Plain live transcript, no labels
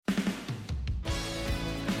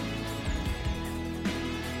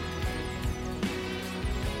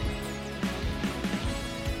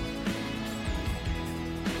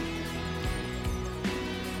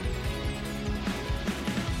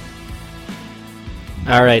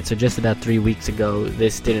All right, so just about 3 weeks ago,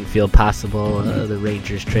 this didn't feel possible. The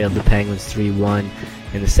Rangers trailed the Penguins 3-1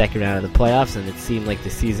 in the second round of the playoffs, and it seemed like the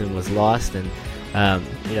season was lost. And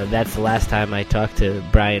that's the last time I talked to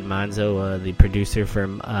Brian Monzo, the producer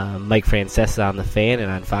from Mike Francesa on The Fan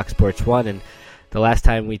and on Fox Sports 1. And the last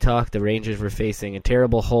time we talked, the Rangers were facing a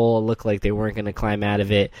terrible hole. It looked like they weren't going to climb out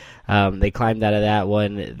of it. They climbed out of that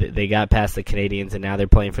one. They got past the Canadiens, and now they're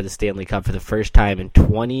playing for the Stanley Cup for the first time in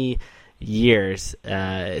 20 years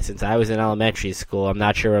since I was in elementary school. I'm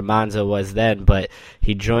not sure where Monzo was then, but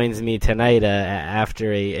he joins me tonight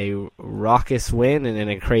after a raucous win and in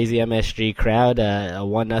a crazy MSG crowd, a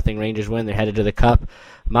 1-0 Rangers win. They're headed to the Cup.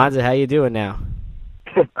 Monzo, how you doing now?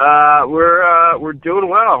 We're doing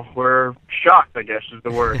well. We're shocked, I guess is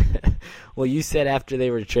the word. Well, you said after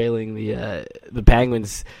they were trailing the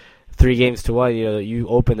Penguins 3-1, you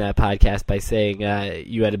opened that podcast by saying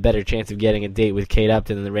you had a better chance of getting a date with Kate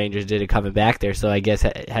Upton than the Rangers did of coming back there. So I guess,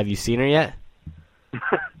 have you seen her yet?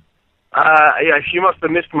 Yeah, she must have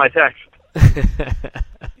missed my text.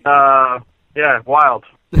 Yeah, wild.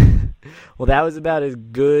 Well, that was about as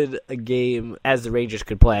good a game as the Rangers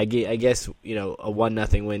could play. I guess, a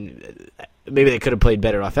 1-0 win. Maybe they could have played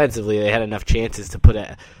better offensively. They had enough chances to put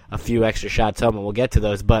a few extra shots home, and we'll get to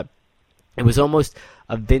those. But it was almost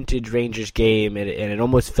a vintage Rangers game, and it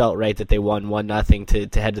almost felt right that they won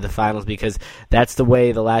 1-0 to head to the finals, because that's the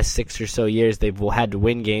way the last 6 or so years they've had to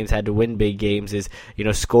win games, had to win big games, is,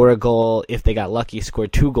 score a goal, if they got lucky, score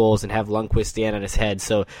 2 goals and have Lundqvist stand on his head.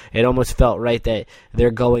 So it almost felt right that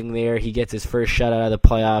they're going there. He gets his first shutout of the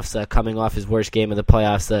playoffs, coming off his worst game of the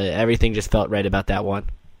playoffs. Everything just felt right about that one.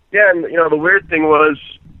 Yeah, and the weird thing was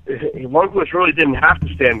Lundqvist really didn't have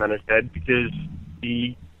to stand on his head, because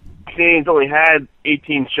the Canadians only had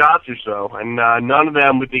 18 shots or so, and none of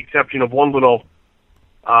them, with the exception of one little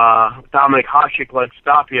Dominic Hasek-like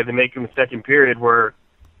stop he had to make in the second period, were,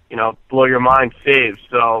 blow your mind saves.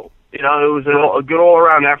 So, it was a good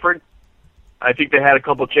all-around effort. I think they had a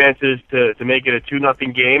couple chances to make it a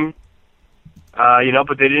 2-0 game,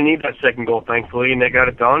 but they didn't need that second goal, thankfully, and they got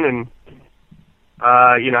it done. And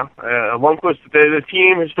Lundqvist, the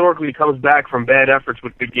team historically comes back from bad efforts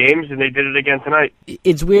with good games, and they did it again tonight.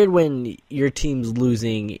 It's weird when your team's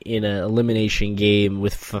losing in an elimination game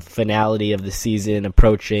with finality of the season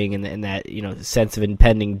approaching, and that sense of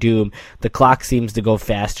impending doom. The clock seems to go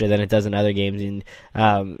faster than it does in other games, and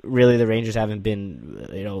really the Rangers haven't been,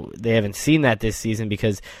 they haven't seen that this season,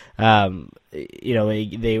 because they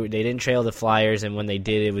didn't trail the Flyers, and when they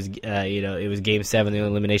did, it was it was Game 7, the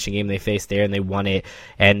elimination game they faced there, and they won it.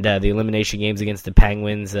 And the elimination games against the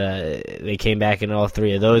Penguins, they came back in all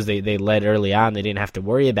 3 of those. They led early on. They didn't have to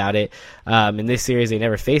worry about it. In this series, they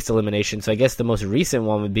never faced elimination. So I guess the most recent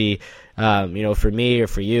one would be, for me or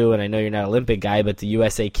for you, and I know you're not an Olympic guy, but the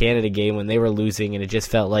USA-Canada game when they were losing, and it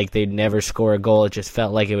just felt like they'd never score a goal. It just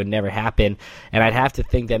felt like it would never happen. And I'd have to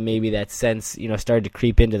think that maybe that sense, started to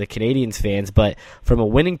creep into the Canadiens fans. But from a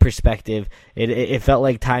winning perspective, it felt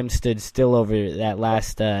like time stood still over that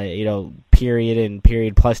last, period and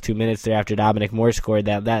period plus 2 minutes there after Dominic Moore scored.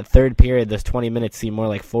 That third period, those 20 minutes seemed more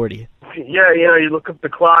like 40. Yeah, you look up the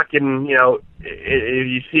clock and, you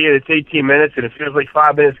see it's 18 minutes and it feels like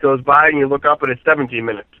 5 minutes goes by, and you look up and it's 17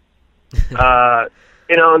 minutes. And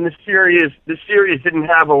this series didn't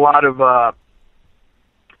have a lot of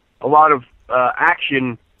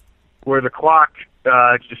action where the clock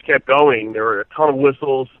just kept going. There were a ton of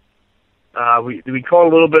whistles. We caught a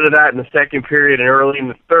little bit of that in the second period and early in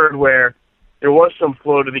the third, where there was some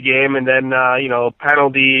flow to the game, and then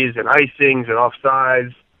penalties and icings and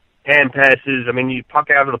offsides, hand passes. I mean, you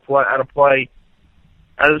puck out of play.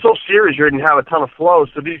 This whole series didn't have a ton of flow,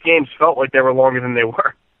 so these games felt like they were longer than they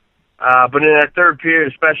were. But in that third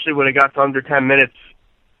period, especially when it got to under 10 minutes,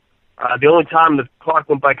 the only time the clock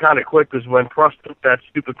went by kind of quick was when Prost took that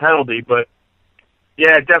stupid penalty. But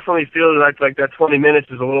yeah, it definitely feels like that 20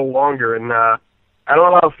 minutes is a little longer, and I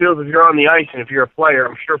don't know how it feels if you're on the ice and if you're a player.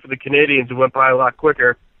 I'm sure for the Canadians it went by a lot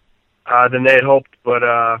quicker than they had hoped. But,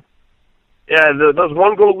 those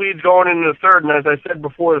one-goal leads going into the third, and as I said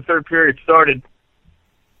before the third period started,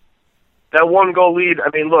 that one-goal lead, I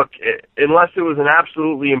mean, look, unless it was an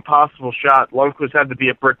absolutely impossible shot, Lundqvist had to be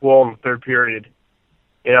a brick wall in the third period.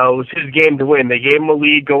 It was his game to win. They gave him a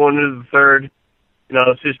lead going into the third.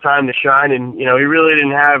 It's his time to shine, and, he really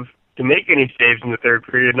didn't have to make any saves in the third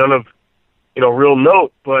period, none of, real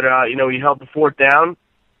note, but, he held the fort down,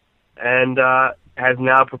 and has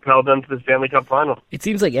now propelled them to the Stanley Cup final. It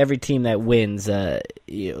seems like every team that wins,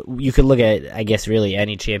 you could look at, I guess, really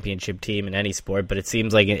any championship team in any sport, but it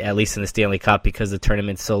seems like, at least in the Stanley Cup, because the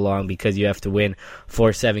tournament's so long, because you have to win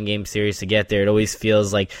 4 7-game series to get there, it always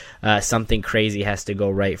feels like something crazy has to go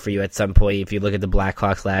right for you at some point. If you look at the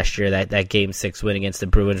Blackhawks last year, that Game 6 win against the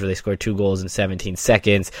Bruins where they scored 2 goals in 17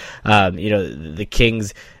 seconds, the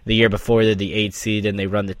Kings the year before they're the 8th seed and they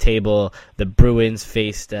run the table. The Bruins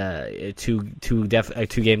faced a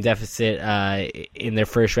two-game deficit in their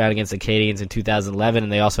first round against the Canadiens in 2011,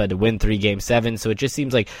 and they also had to win 3 Game 7. So it just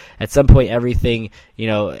seems like at some point every team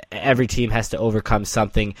has to overcome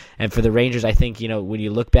something. And for the Rangers, I think, when you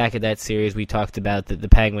look back at that series, we talked about the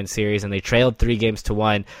Penguins series, and they trailed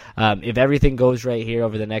 3-1. If everything goes right here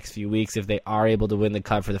over the next few weeks, if they are able to win the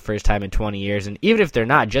Cup for the first time in 20 years, and even if they're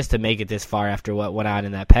not, just to make it this far after what went on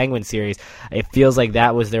in that Penguin series, it feels like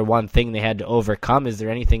that was their one thing they had to overcome. Is there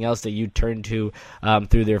anything else that you turned to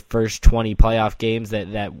through their first 20 playoff games that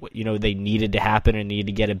they needed to happen and needed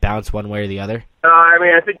to get a bounce one way or the other?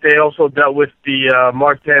 I think they also dealt with the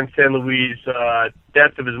Martin St. Louis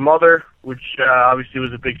death of his mother, which obviously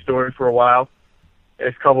was a big story for a while.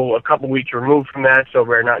 It's a couple weeks removed from that, so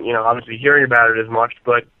we're not obviously hearing about it as much.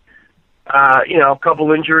 But a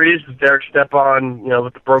couple injuries. Derek Stepan,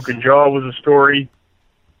 with the broken jaw was a story.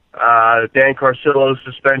 Dan Carcillo's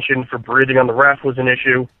suspension for breathing on the ref was an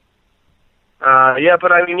issue.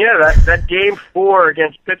 That Game 4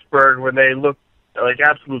 against Pittsburgh when they looked like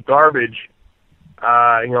absolute garbage,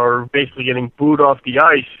 or basically getting booed off the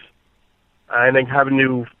ice, and then having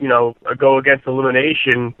to, go against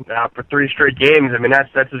elimination for 3 straight games.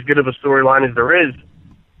 That's as good of a storyline as there is,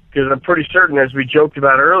 because I'm pretty certain, as we joked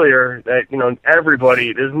about earlier, that,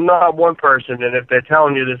 everybody, there's not one person, and if they're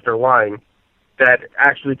telling you this, they're lying, that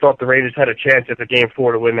actually thought the Rangers had a chance at the Game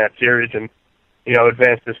 4 to win that series and,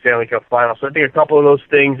 advance to the Stanley Cup final. So I think a couple of those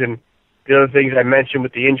things and the other things I mentioned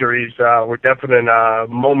with the injuries were definite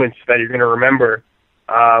moments that you're going to remember,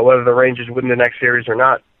 whether the Rangers win the next series or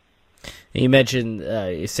not. You mentioned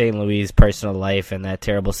St. Louis' personal life and that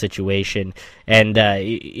terrible situation, and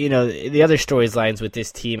the other storylines with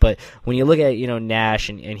this team. But when you look at Nash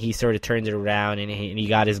and he sort of turned it around and he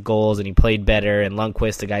got his goals and he played better, and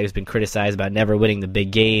Lundqvist, the guy who's been criticized about never winning the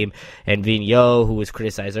big game, and Vigneault, who was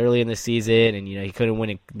criticized early in the season, and he couldn't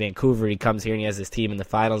win in Vancouver. He comes here and he has his team in the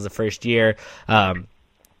finals the first year.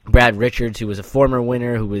 Brad Richards, who was a former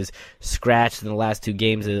winner, who was scratched in the last 2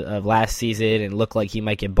 games of last season and looked like he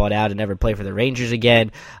might get bought out and never play for the Rangers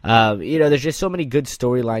again. There's just so many good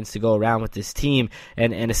storylines to go around with this team,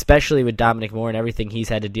 and especially with Dominic Moore and everything he's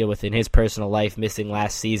had to deal with in his personal life, missing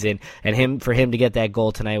last season, and for him to get that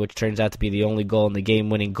goal tonight, which turns out to be the only goal and the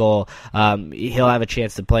game-winning goal. He'll have a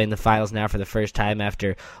chance to play in the finals now for the first time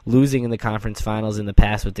after losing in the conference finals in the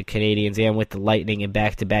past with the Canadiens and with the Lightning in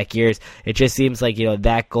back-to-back years. It just seems like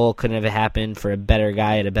that goal couldn't have happened for a better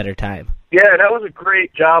guy at a better time. Yeah, that was a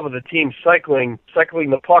great job of the team cycling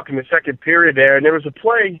the puck in the second period there. And there was a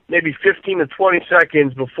play maybe 15 to 20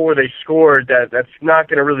 seconds before they scored that's not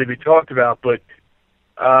going to really be talked about. But,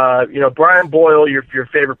 Brian Boyle, your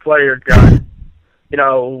favorite player,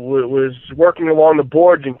 was working along the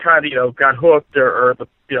boards and kind of, got hooked or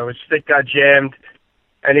his stick got jammed.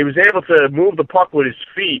 And he was able to move the puck with his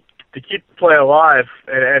feet to keep the play alive,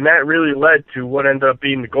 and that really led to what ended up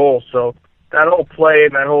being the goal. So that whole play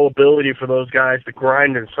and that whole ability for those guys to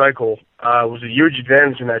grind and cycle was a huge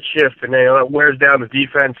advantage in that shift, and that wears down the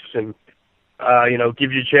defense and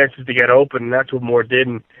gives you chances to get open, and that's what Moore did.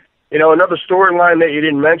 And another storyline that you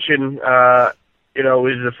didn't mention,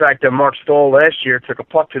 is the fact that Mark Stahl last year took a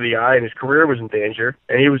puck to the eye and his career was in danger,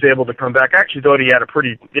 and he was able to come back. I actually thought he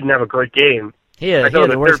didn't have a great game. He had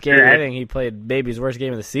the worst game. I think he played maybe his worst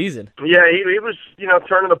game of the season. Yeah, he was,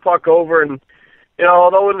 turning the puck over, and,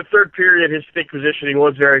 although in the third period his stick positioning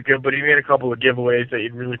was very good, but he made a couple of giveaways that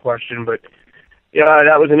you'd really question. But,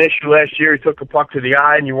 that was an issue last year. He took a puck to the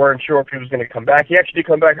eye, and you weren't sure if he was going to come back. He actually did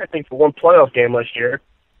come back, I think, for 1 playoff game last year.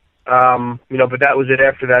 But that was it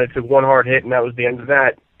after that. It took 1 hard hit, and that was the end of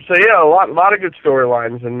that. So, a lot of good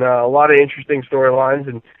storylines and a lot of interesting storylines,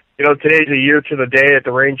 and today's a year to the day that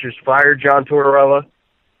the Rangers fired John Tortorella.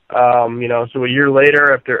 So a year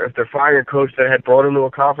later, after firing a coach that had brought him to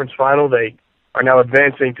a conference final, they are now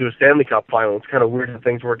advancing to a Stanley Cup final. It's kind of weird how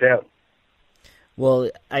things worked out.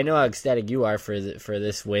 Well, I know how ecstatic you are for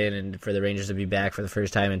this win and for the Rangers to be back for the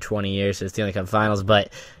first time in 20 years to the Stanley Cup Finals,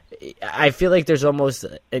 but I feel like there's almost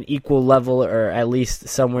an equal level, or at least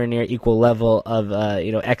somewhere near equal level of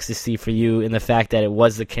ecstasy for you in the fact that it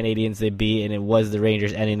was the Canadiens they beat and it was the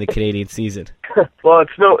Rangers ending the Canadian season. Well,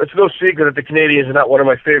 it's no secret that the Canadiens are not one of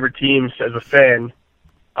my favorite teams as a fan.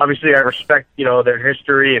 obviously I respect, their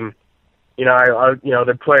history and,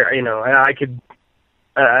 their player, and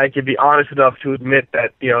I could be honest enough to admit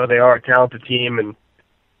that, they are a talented team and,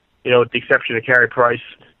 with the exception of Carey Price,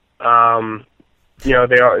 they are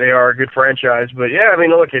a good franchise. But yeah, I mean,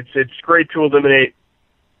 look, it's great to eliminate,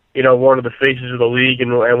 one of the faces of the league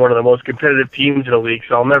and one of the most competitive teams in the league.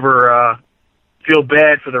 So I'll never feel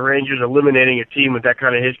bad for the Rangers eliminating a team with that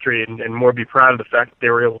kind of history and more be proud of the fact that they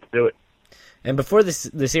were able to do it. And before the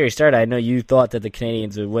series started, I know you thought that the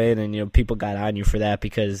Canadiens would win, and people got on you for that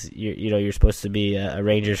because you're supposed to be a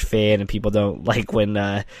Rangers fan, and people don't like when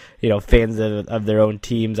fans of their own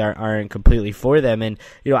teams aren't completely for them. And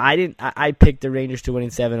I picked the Rangers to win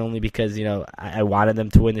in 7 only because I wanted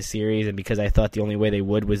them to win the series, and because I thought the only way they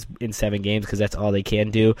would was in 7 games because that's all they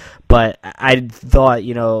can do. But I thought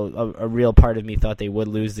a real part of me thought they would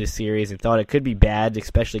lose this series and thought it could be bad,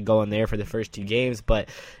 especially going there for the first 2 games. But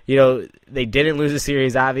they didn't lose the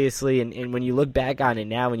series, obviously, and when you look back on it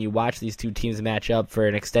now, when you watch these 2 teams match up for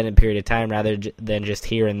an extended period of time rather than just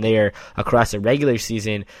here and there across a regular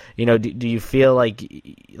season, do you feel like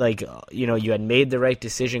you had made the right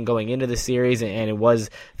decision going into the series and it was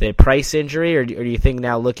the Price injury, or do you think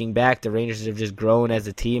now looking back the Rangers have just grown as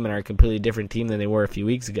a team and are a completely different team than they were a few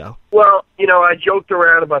weeks ago? Well, I joked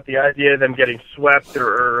around about the idea of them getting swept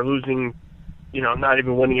or losing, not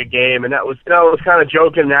even winning a game, and that was, I was kind of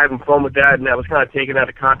joking and having fun with that, and that was kind of taken out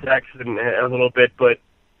of context and a little bit, but,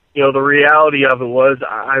 the reality of it was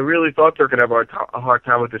I really thought they were going to have a hard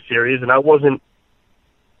time with the series, and I wasn't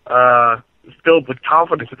filled with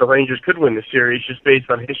confidence that the Rangers could win the series just based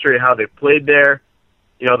on history of how they played there,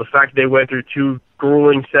 the fact that they went through 2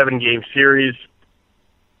 grueling 7-game series,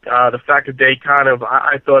 the fact that they kind of,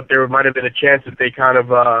 I thought there might have been a chance that they kind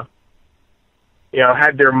of,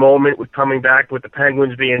 had their moment with coming back with the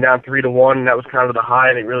Penguins being down 3-1, and that was kind of the high,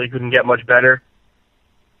 and it really couldn't get much better.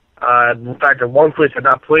 The fact that Lundqvist had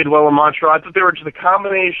not played well in Montreal, I thought they were just a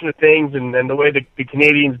combination of things, and the way the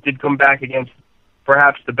Canadiens did come back against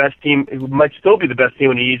perhaps the best team, it might still be the best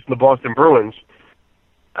team in the East, the Boston Bruins.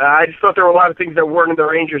 I just thought there were a lot of things that weren't in the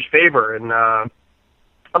Rangers' favor, and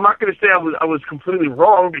I'm not going to say I was completely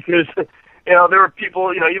wrong because there were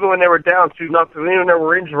people, even when they were down 2-0, even when the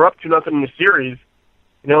Rangers were up 2-0 in the series,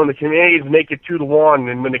 and the Canadiens make it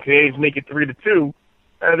 2-1, and when the Canadiens make it 3-2,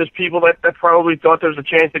 there's people that probably thought there was a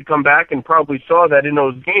chance they'd come back and probably saw that in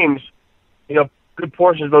those games, good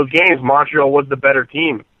portions of those games, Montreal was the better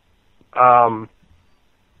team. But,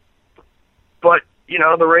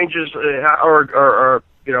 the Rangers are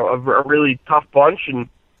a really tough bunch, and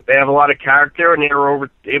they have a lot of character, and they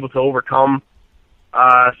were able to overcome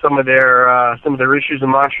some of their issues in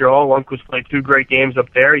Montreal. Lundqvist played 2 great games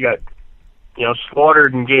up there. He got,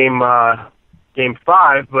 slaughtered in game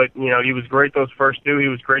 5, but, he was great those first 2. He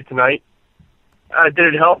was great tonight.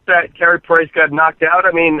 Did it help that Carey Price got knocked out?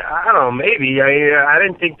 I mean, I don't know, maybe. I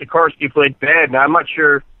didn't think Tokarski played bad, and I'm not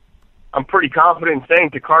sure. I'm pretty confident in saying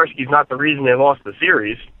Tokarski's not the reason they lost the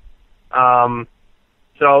series. So,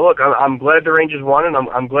 look, I'm glad the Rangers won, and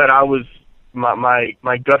I'm glad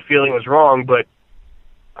my gut feeling was wrong, but,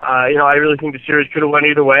 I really think the series could have went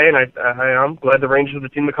either way, and I'm glad the Rangers are the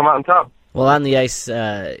team to come out on top. Well, on the ice,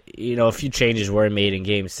 a few changes were made in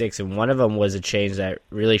Game 6, and one of them was a change that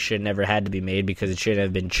really should never had to be made because it should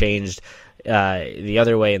have been changed the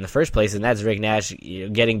other way in the first place, and that's Rick Nash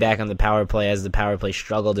getting back on the power play as the power play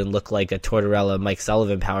struggled and looked like a Tortorella, Mike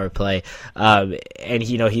Sullivan power play, and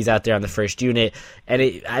he's out there on the first unit, and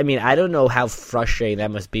I don't know how frustrating that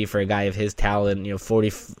must be for a guy of his talent,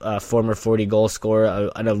 former 40 goal scorer,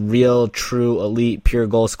 and a real, true, elite, pure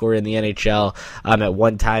goal scorer in the NHL, at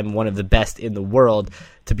one time one of the best in the world,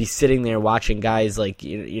 to be sitting there watching guys like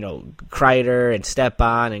Kreider and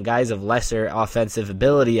Stepan and guys of lesser offensive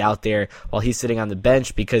ability out there while he's sitting on the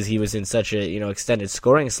bench because he was in such a extended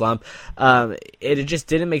scoring slump. It just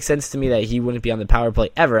didn't make sense to me that he wouldn't be on the power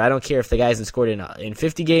play ever. I don't care if the guy hasn't scored in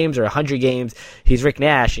 50 games or 100 games. He's Rick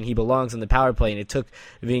Nash and he belongs on the power play. And it took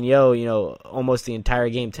Vigneault almost the entire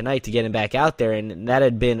game tonight to get him back out there, and that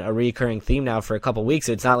had been a recurring theme now for a couple weeks.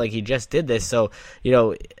 It's not like he just did this. So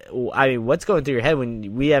what's going through your head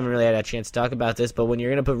when we haven't really had a chance to talk about this, but when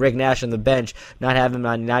you're going to put Rick Nash on the bench, not have him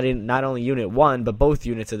on not only Unit 1, but both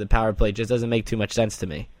units of the power play, just doesn't make too much sense to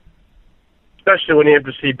me. Especially when you have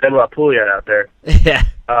to see Benoit Pouliot out there. Yeah.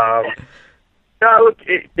 Look,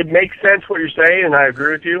 it makes sense what you're saying, and I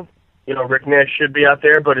agree with you. Rick Nash should be out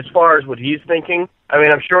there, but as far as what he's thinking,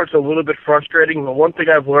 I'm sure it's a little bit frustrating, but one thing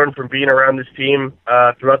I've learned from being around this team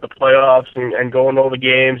throughout the playoffs and going to all the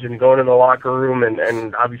games and going in the locker room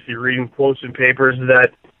and obviously reading quotes and papers is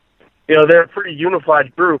that, they're a pretty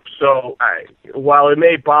unified group. So while it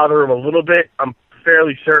may bother them a little bit, I'm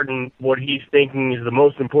fairly certain what he's thinking is the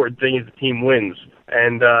most important thing is the team wins.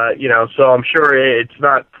 And, so I'm sure it's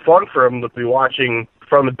not fun for him to be watching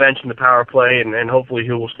from the bench in the power play, and hopefully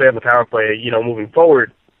he will stay on the power play, moving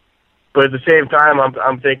forward. But at the same time,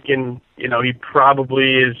 I'm thinking, he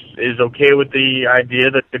probably is okay with the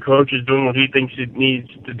idea that the coach is doing what he thinks he needs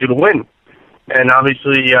to do to win. And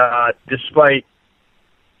obviously, despite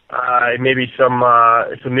maybe some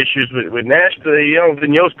issues with Nash,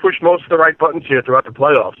 Vigneault's pushed most of the right buttons here throughout the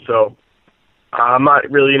playoffs. So I'm not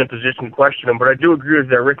really in a position to question him, but I do agree with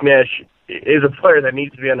that. Rick Nash is a player that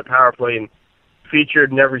needs to be on the power play and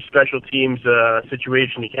featured in every special teams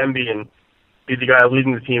situation he can be, and be the guy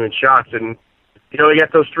leading the team in shots. And he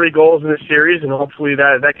got those 3 goals in this series, and hopefully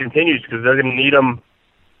that continues, because they're going to need them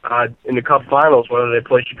in the Cup Finals, whether they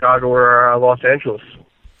play Chicago or Los Angeles.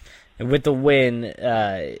 And with the win,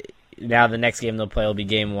 now the next game they'll play will be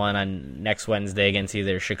Game 1 on next Wednesday against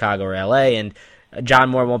either Chicago or LA, and John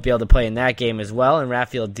Moore won't be able to play in that game as well, and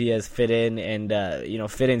Rafael Diaz fit in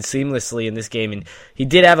seamlessly in this game. And he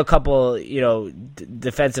did have a couple,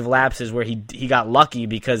 defensive lapses where he got lucky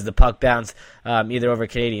because the puck bounced either over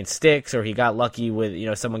Canadian sticks, or he got lucky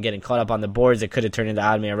with someone getting caught up on the boards. It could have turned into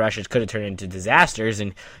odd man rushes, could have turned into disasters,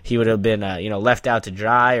 and he would have been left out to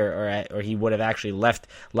dry, or he would have actually left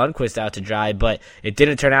Lundqvist out to dry. But it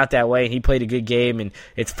didn't turn out that way, and he played a good game. And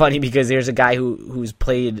it's funny because there's a guy who's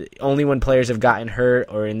played only when players have gotten hurt,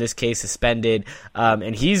 or in this case suspended,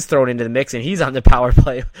 and he's thrown into the mix, and he's on the power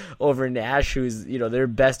play over Nash, who's their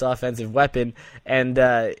best offensive weapon. And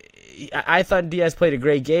I thought Diaz played a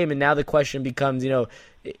great game, and now the question becomes,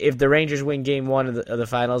 if the Rangers win Game 1 of the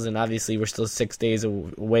finals, and obviously we're still 6 days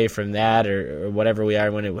away from that, or whatever we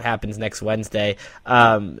are when it happens next Wednesday,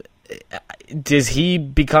 does he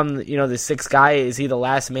become the sixth guy? Is he the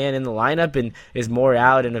last man in the lineup and is Moore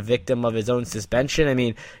out and a victim of his own suspension? I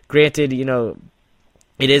mean, granted,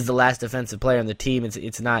 it is the last defensive player on the team.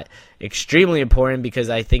 It's not extremely important because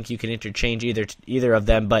I think you can interchange either of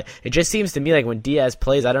them. But it just seems to me like when Diaz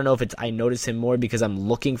plays, I don't know if I notice him more because I'm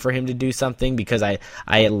looking for him to do something because I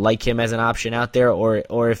like him as an option out there,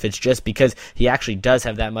 or if it's just because he actually does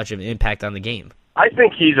have that much of an impact on the game. I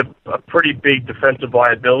think he's a pretty big defensive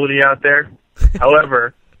liability out there.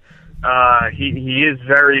 However, he is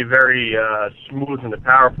very, very smooth in the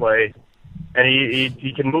power play. And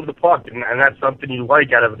he can move the puck, and that's something you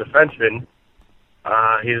like out of a defenseman.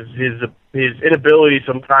 His inability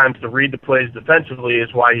sometimes to read the plays defensively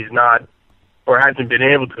is why he's not, or hasn't been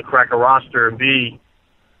able to crack a roster and be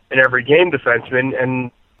an every game defenseman.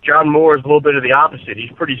 And John Moore is a little bit of the opposite.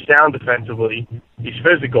 He's pretty sound defensively. He's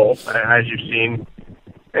physical, as you've seen,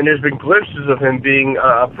 and there's been glimpses of him being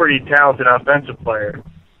a pretty talented offensive player.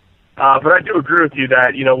 But I do agree with you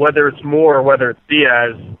that, whether it's Moore or whether it's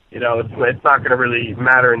Diaz, it's not going to really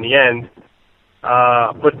matter in the end.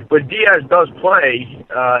 But Diaz does play.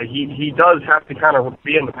 He does have to kind of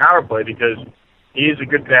be in the power play because he is a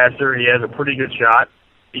good passer. He has a pretty good shot.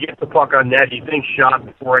 He gets the puck on net. He thinks shot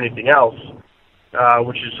before anything else,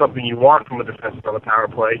 which is something you want from a defenseman on the power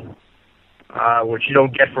play, which you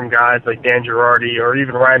don't get from guys like Dan Girardi or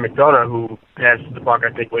even Ryan McDonough, who passes the puck,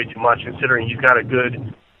 I think, way too much, considering he's got a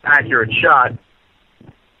good, accurate shot.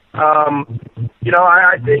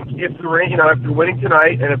 I think if they're winning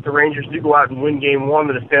tonight, and if the Rangers do go out and win Game 1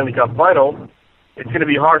 of the Stanley Cup Final, it's going to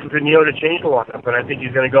be hard for Vigneault to change the lineup, and I think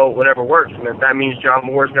he's going to go whatever works. And if that means John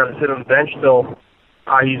Moore's got to sit on the bench till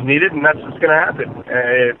he's needed, and that's what's going to happen.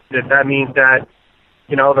 If that means that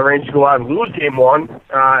the Rangers go out and lose Game 1,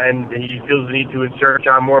 and he feels the need to insert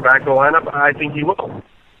John Moore back in the lineup, I think he will.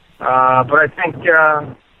 But I think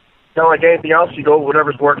kind of like anything else, you go with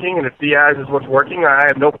whatever's working, and if Diaz is what's working, I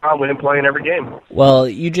have no problem with him playing every game. Well,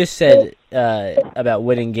 you just said about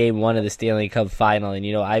winning Game 1 of the Stanley Cup Final, and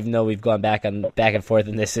I know we've gone back and forth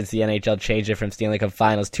in this since the NHL changed it from Stanley Cup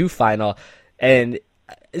Finals to Final, and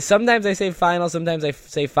sometimes I say Final, sometimes I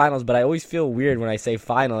say Finals, but I always feel weird when I say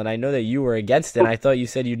Final, and I know that you were against it, and I thought you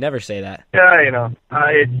said you'd never say that. Yeah,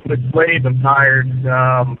 it's late, I'm tired,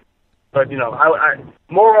 but, I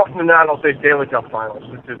more often than not, I'll say Stanley Cup Finals.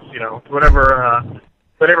 It's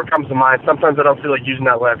whatever comes to mind. Sometimes I don't feel like using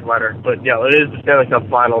that last letter. But, it is the Stanley Cup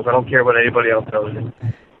Finals. I don't care what anybody else tells you.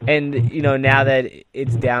 And, now that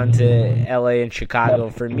it's down to L.A. and Chicago,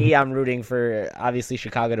 for me, I'm rooting for, obviously,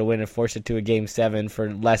 Chicago to win and force it to a Game 7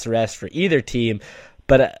 for less rest for either team.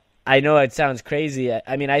 But I know it sounds crazy.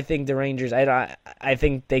 I mean, I think the Rangers. I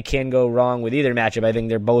think they can go wrong with either matchup. I think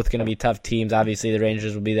they're both going to be tough teams. Obviously, the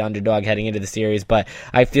Rangers will be the underdog heading into the series, but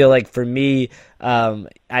I feel like for me,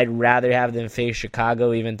 I'd rather have them face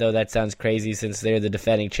Chicago, even though that sounds crazy since they're the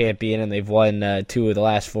defending champion and they've won 2 of the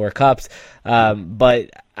last 4 cups.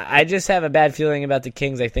 But I just have a bad feeling about the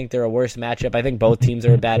Kings. I think they're a worse matchup. I think both teams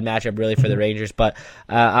are a bad matchup, really, for the Rangers. But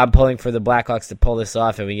I'm pulling for the Blackhawks to pull this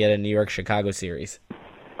off, and we get a New York-Chicago series.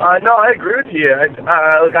 No, I agree with you.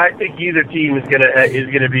 I think either team is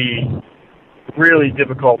gonna be really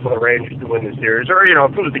difficult for the Rangers to win the series. Or if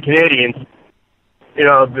it was the Canadiens,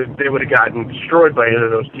 they would have gotten destroyed by either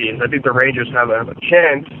of those teams. I think the Rangers have a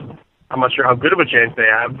chance. I'm not sure how good of a chance they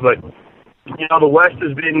have, but the West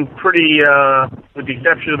has been pretty, with the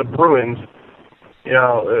exception of the Bruins.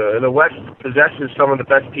 The West possesses some of the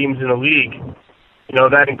best teams in the league.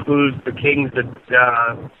 That includes the Kings,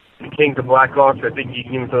 the Blackhawks. I think you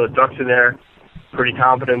can even throw the Ducks in there pretty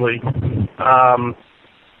confidently. And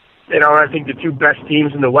I think the 2 best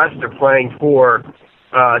teams in the West are playing for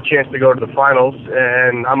a chance to go to the finals,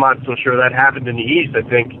 and I'm not so sure that happened in the East. I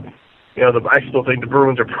think, I still think the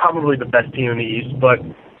Bruins are probably the best team in the East, but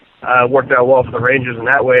worked out well for the Rangers in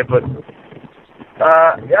that way. But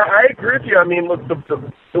yeah, I agree with you. I mean, look,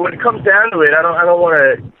 when it comes down to it, I don't want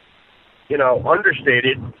to, understate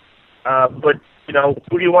it. But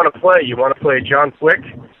who do you want to play? You want to play John Quick,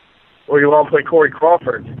 or you want to play Corey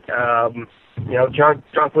Crawford?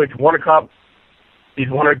 John Quick's won a cup. He's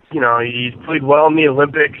he's played well in the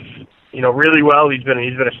Olympics. Really well. He's been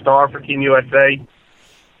a star for Team USA.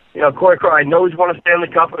 Corey Crawford, I know he's won a Stanley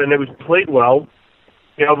Cup and it was played well.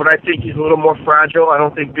 But I think he's a little more fragile. I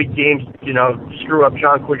don't think big games, screw up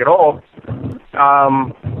John Quick at all.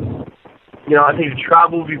 I think the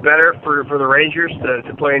travel would be better for the Rangers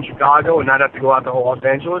to play in Chicago and not have to go out to Los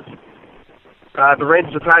Angeles. The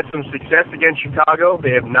Rangers have had some success against Chicago.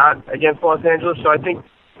 They have not against Los Angeles. So I think,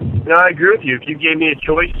 I agree with you. If you gave me a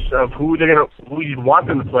choice of who you'd want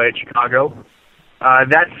them to play at Chicago,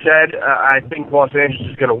 that said, I think Los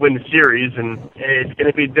Angeles is going to win the series, and it's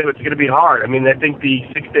going to be hard. I mean, I think the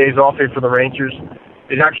 6 days off here for the Rangers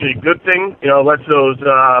is actually a good thing. Lets those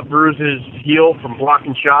bruises heal from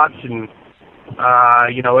blocking shots and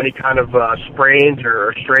any kind of sprains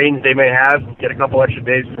or strains they may have, get a couple extra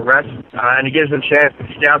days for rest. And it gives them a chance to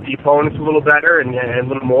scout the opponents a little better and a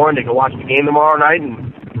little more, and they can watch the game tomorrow night.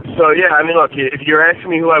 And so, yeah, I mean, look, if you're asking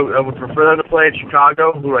me who I would prefer them to play at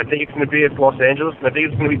Chicago, who I think it's going to be at Los Angeles, and I think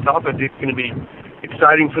it's going to be tough. I think it's going to be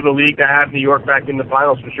exciting for the league to have New York back in the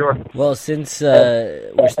finals for sure. Well, since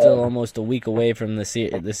we're still almost a week away from the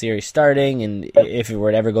series starting, and if it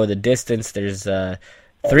were to ever go the distance, there's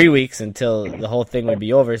 3 weeks until the whole thing would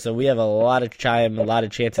be over, so we have a lot of time, a lot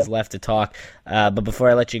of chances left to talk. But before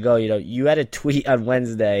I let you go, you had a tweet on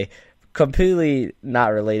Wednesday, completely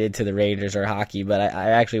not related to the Rangers or hockey, but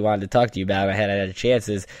I actually wanted to talk to you about it. I had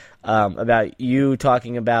chances about you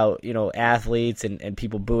talking about athletes and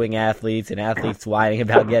people booing athletes and athletes whining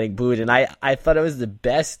about getting booed, and I thought it was the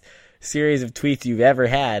best series of tweets you've ever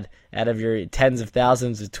had out of your tens of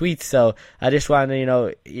thousands of tweets. So I just wanted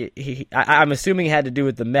to, I'm assuming it had to do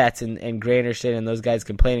with the Mets and Granderson and those guys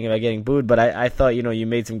complaining about getting booed, but I thought, you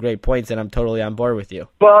made some great points, and I'm totally on board with you.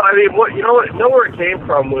 Well, I mean, where it came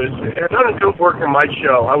from was, it had nothing to do with working my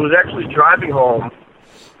show. I was actually driving home,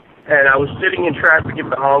 and I was sitting in traffic at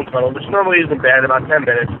the home tunnel, which normally isn't bad, about 10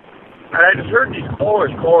 minutes, and I just heard these callers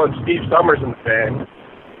calling Steve Summers and the fans.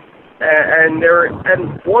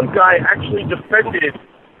 And one guy actually defended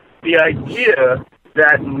the idea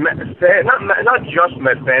that Met fans, not just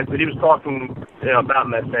Met fans, but he was talking about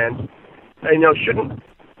Met fans, shouldn't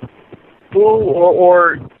boo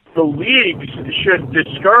or the leagues should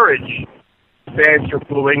discourage fans from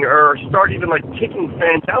booing or start even kicking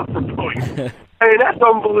fans out for booing. I mean, that's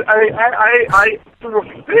unbelievable. I threw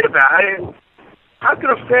a fit about it. How could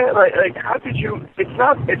a fan how could you? It's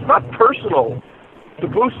not personal to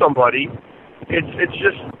boo somebody. It's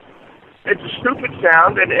just a stupid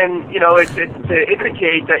sound, and it's to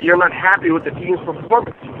indicate that you're not happy with the team's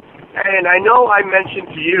performance. And I know I mentioned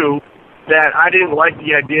to you that I didn't like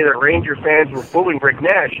the idea that Ranger fans were booing Rick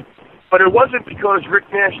Nash, but it wasn't because Rick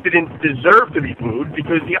Nash didn't deserve to be booed,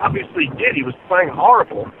 because he obviously did. He was playing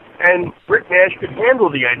horrible, and Rick Nash could handle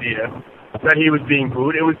the idea that he was being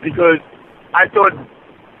booed. It was because I thought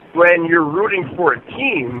when you're rooting for a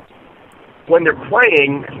team, when they're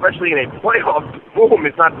playing, especially in a playoff, boom,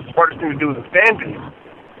 it's not the smartest thing to do with a fan base.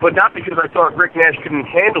 But not because I thought Rick Nash couldn't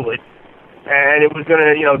handle it, and it was going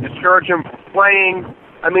to, discourage him from playing.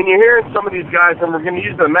 I mean, you're hearing some of these guys, and we're going to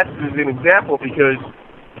use the Mets as an example because,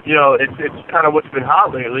 it's kind of what's been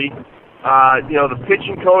hot lately. The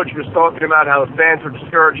pitching coach was talking about how the fans were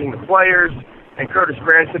discouraging the players, and Curtis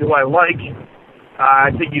Granson, who I like,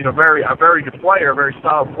 I think he's a very good player, a very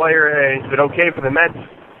solid player, and he's been okay for the Mets,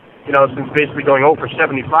 since basically going 0 for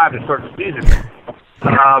 75 to start the season.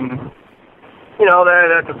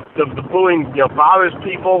 That the booing, bothers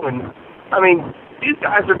people, and I mean, these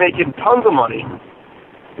guys are making tons of money.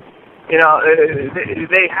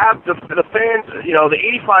 They have the fans, the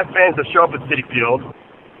 85 fans that show up at Citi Field,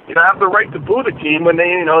 have the right to boo the team when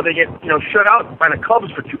they get, shut out by the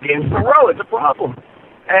Cubs for 2 games in a row. It's a problem.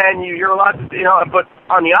 And you're allowed to, but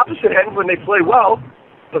on the opposite end, when they play well,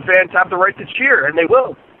 the fans have the right to cheer, and they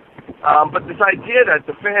will. But this idea that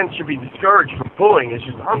the fans should be discouraged from booing is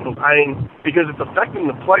just unbelievable. I mean, because it's affecting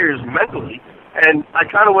the players mentally. And I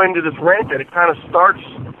kind of went into this rant that it kind of starts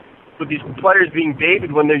with these players being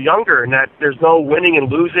babied when they're younger, and that there's no winning and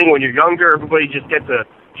losing when you're younger. Everybody just gets a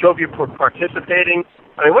trophy for participating.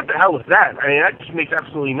 I mean, what the hell is that? I mean, that just makes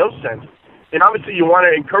absolutely no sense. And obviously you want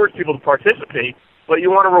to encourage people to participate, but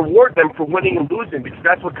you want to reward them for winning and losing, because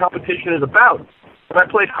that's what competition is about. When I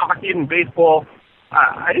played hockey and baseball,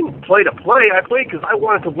 I didn't play to play. I played because I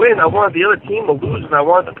wanted to win. I wanted the other team to lose, and I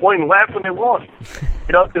wanted to point and laugh when they lost.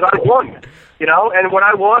 Because I won. And when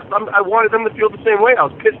I lost, I wanted them to feel the same way. I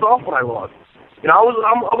was pissed off when I lost. I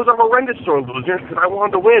was a horrendous sore loser because I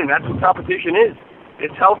wanted to win. That's what competition is.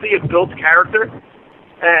 It's healthy. It builds character.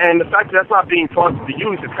 And the fact that that's not being taught to the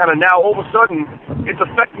youth, it's kind of now all of a sudden it's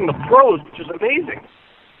affecting the pros, which is amazing.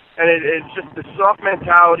 And it's just the soft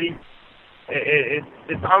mentality.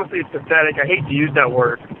 It's honestly, it's pathetic. I hate to use that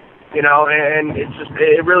word, and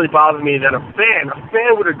it really bothers me that a fan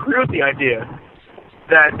would agree with the idea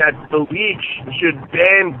that the league should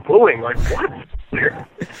ban booing. Like, what?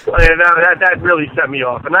 That really set me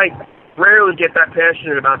off. And I rarely get that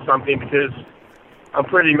passionate about something because I'm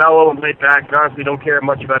pretty mellow and laid back and honestly don't care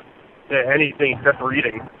much about anything except for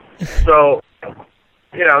eating. So,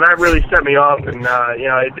 that really set me off, and,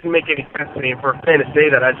 it didn't make any sense to me. And for a fan to say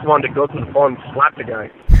that, I just wanted to go to the phone and slap the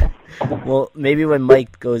guy. Well, maybe when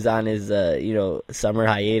Mike goes on his, summer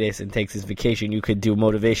hiatus and takes his vacation, you could do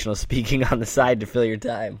motivational speaking on the side to fill your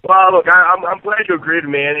time. Well, look, I'm glad you agreed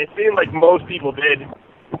with me, and it seemed like most people did.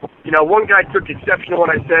 One guy took exception to what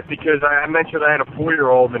I said because I mentioned I had a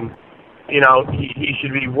 4-year-old, and, he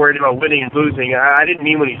should be worried about winning and losing. I didn't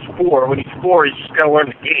mean when he's 4. When he's 4, he's just got to learn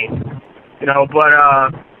the game.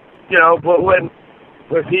 But when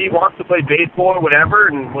if he wants to play baseball or whatever,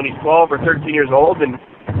 and when he's 12 or 13 years old, and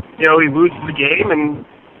he loses the game, and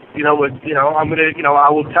I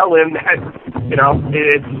will tell him that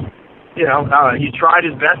he tried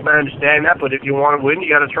his best. I understand that, but if you want to win, you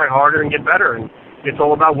got to try harder and get better, and it's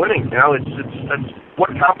all about winning. That's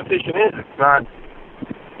what competition is. It's not.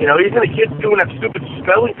 Even the kids doing that stupid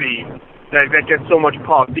spelling bee that gets so much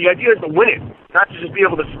pub. The idea is to win it, not to just be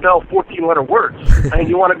able to spell 14-letter words. And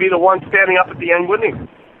you want to be the one standing up at the end winning.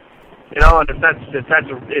 And if that's this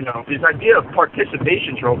idea of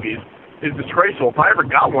participation trophies is disgraceful. If I ever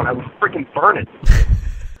got one, I would freaking burn it.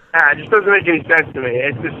 It just doesn't make any sense to me.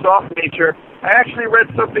 It's this soft nature. I actually read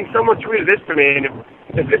something. Someone tweeted this to me, and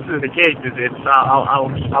if this is the case,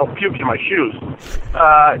 I'll puke in my shoes.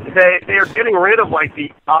 They are getting rid of the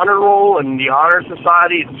honor roll and the honor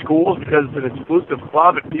society at schools because it's an exclusive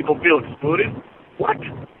club and people feel excluded. What?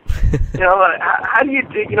 How do you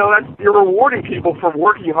think? You're rewarding people for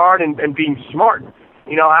working hard and being smart.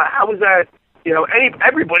 How is that?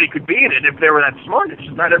 Everybody could be in it if they were that smart. It's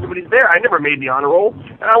just not everybody's there. I never made the honor roll,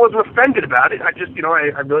 and I wasn't offended about it. I just,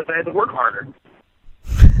 I realized I had to work harder.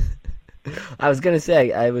 I was gonna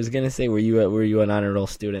say, were you an honor roll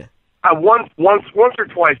student? Once or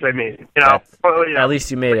twice I made it. At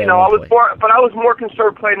least you made it. I was more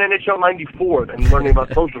concerned playing NHL '94 than learning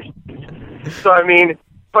about social studies. So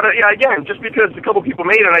again, just because a couple people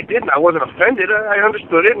made it and I didn't, I wasn't offended. I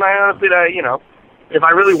understood it, and I honestly, if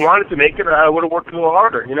I really wanted to make it, I would have worked a little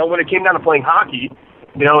harder. When it came down to playing hockey,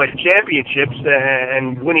 at championships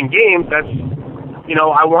and winning games, that's,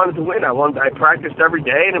 I wanted to win. I practiced every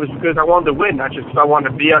day, and it was because I wanted to win, not just because I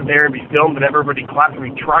wanted to be out there and be filmed and everybody clap for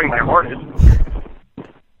me trying my hardest.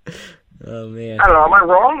 Oh, man. I don't know. Am I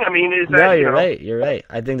wrong? Is that... No, you're right. You're right.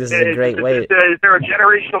 I think this is a great way... Is there a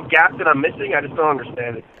generational gap that I'm missing? I just don't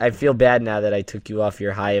understand it. I feel bad now that I took you off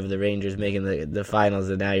your high of the Rangers making the finals,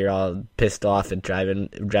 and now you're all pissed off and driving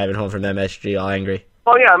home from MSG all angry.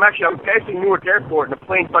 Oh, yeah. I'm passing Newark Airport, and the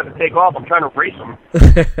plane's about to take off. I'm trying to race them.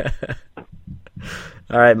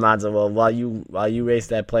 All right, Monza. Well, while you race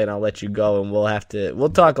that plane, I'll let you go, and we'll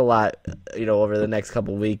talk a lot, over the next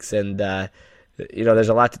couple weeks, and there's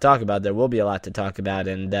a lot to talk about. There will be a lot to talk about,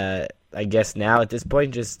 and I guess now at this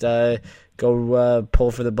point, just go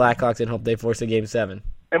pull for the Blackhawks and hope they force a Game 7.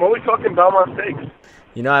 And when we talking Belmont Stakes?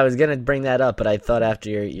 I was gonna bring that up, but I thought after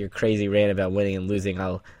your crazy rant about winning and losing,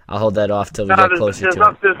 I'll hold that off till we get closer to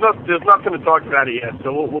it. There's nothing to talk about it yet,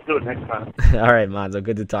 so we'll do it next time. All right, Monzo.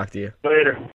 Good to talk to you. Later.